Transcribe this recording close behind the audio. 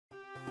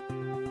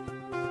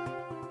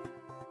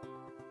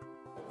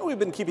we've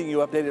been keeping you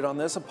updated on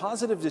this. A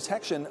positive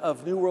detection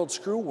of New World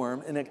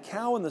screwworm in a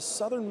cow in the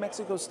southern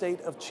Mexico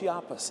state of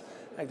Chiapas.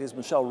 AgDay's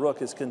Michelle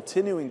Rook is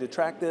continuing to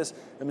track this,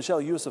 and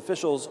Michelle, U.S.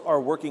 officials are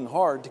working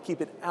hard to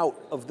keep it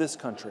out of this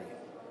country.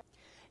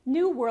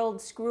 New World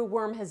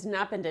screwworm has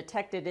not been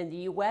detected in the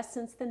U.S.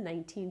 since the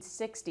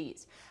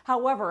 1960s.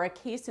 However, a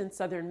case in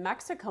southern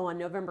Mexico on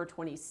November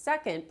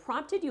 22nd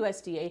prompted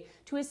USDA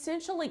to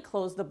essentially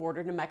close the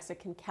border to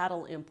Mexican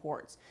cattle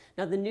imports.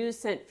 Now, the news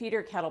sent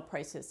feeder cattle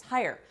prices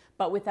higher,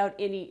 but without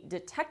any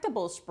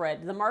detectable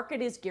spread, the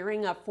market is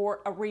gearing up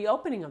for a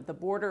reopening of the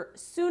border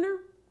sooner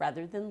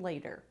rather than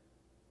later.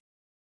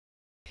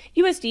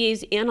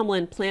 USDA's Animal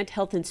and Plant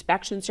Health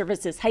Inspection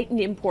Service has heightened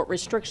import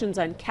restrictions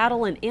on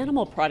cattle and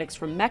animal products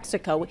from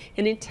Mexico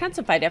and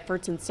intensified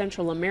efforts in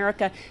Central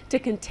America to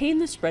contain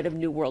the spread of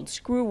New World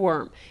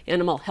screwworm.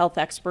 Animal health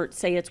experts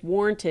say it's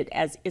warranted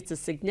as it's a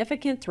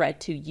significant threat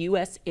to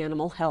U.S.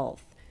 animal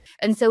health.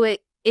 And so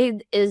it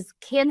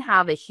can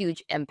have a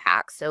huge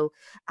impact. So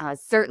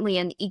certainly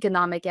an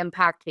economic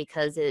impact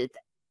because it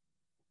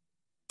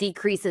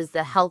decreases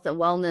the health and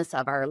wellness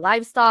of our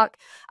livestock,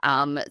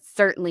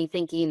 certainly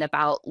thinking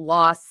about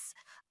loss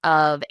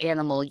of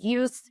animal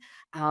use,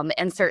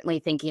 and certainly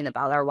thinking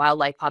about our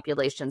wildlife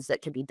populations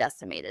that could be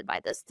decimated by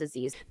this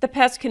disease. The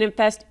pest can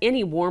infest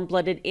any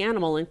warm-blooded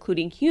animal,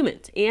 including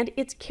humans, and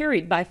it's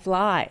carried by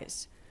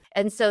flies.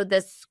 And so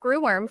the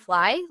screwworm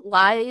fly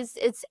lays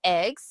its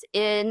eggs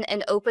in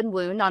an open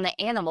wound on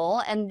the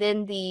animal, and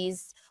then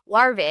these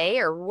larvae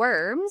or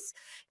worms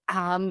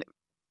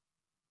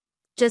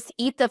just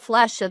eat the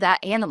flesh of that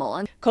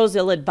animal.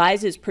 Cozil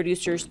advises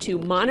producers to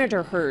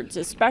monitor herds,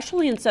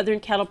 especially in southern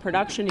cattle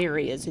production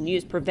areas, and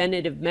use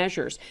preventative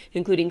measures,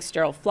 including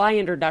sterile fly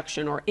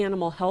introduction or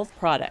animal health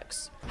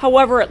products.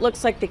 However, it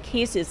looks like the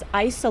case is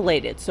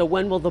isolated, so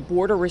when will the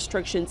border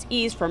restrictions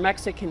ease for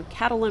Mexican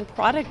cattle and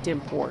product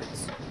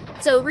imports?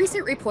 So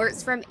recent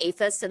reports from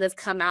APHIS that have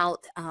come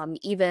out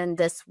even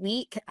this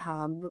week,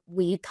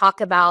 we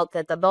talk about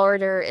that the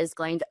border is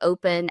going to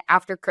open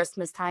after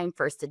Christmas time,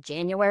 1st of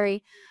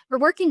January. We're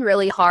working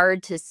really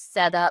hard to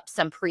set up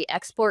some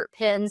pre-export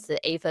pins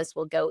that APHIS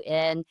will go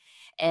in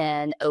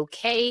and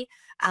okay.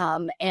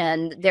 And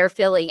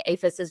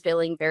APHIS is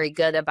feeling very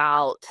good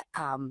about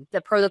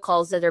the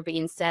protocols that are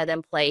being set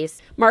in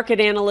place. Market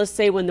analysts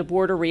say when the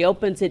border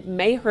reopens, it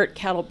may hurt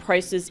cattle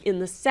prices in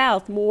the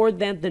south more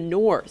than the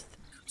north.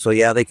 So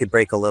yeah, they could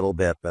break a little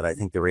bit, but I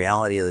think the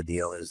reality of the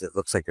deal is it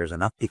looks like there's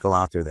enough people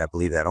out there that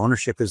believe that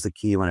ownership is the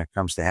key when it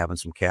comes to having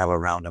some cattle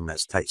around them,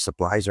 as tight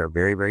supplies are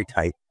very, very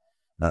tight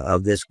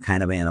of this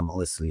kind of animal,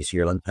 this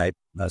yearling type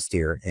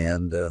steer.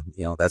 And,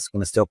 you know, that's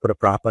going to still put a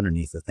prop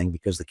underneath the thing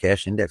because the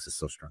cash index is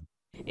so strong.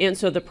 And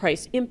so the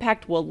price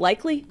impact will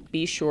likely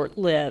be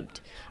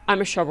short-lived. I'm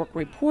Michelle Rook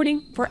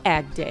reporting for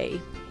Ag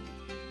Day.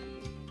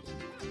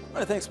 All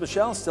right, thanks,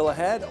 Michelle. Still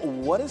ahead,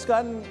 what has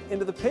gotten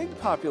into the pig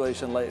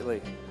population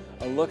lately?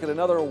 A look at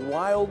another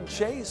wild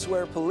chase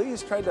where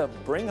police tried to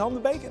bring home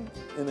the bacon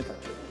in the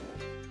country.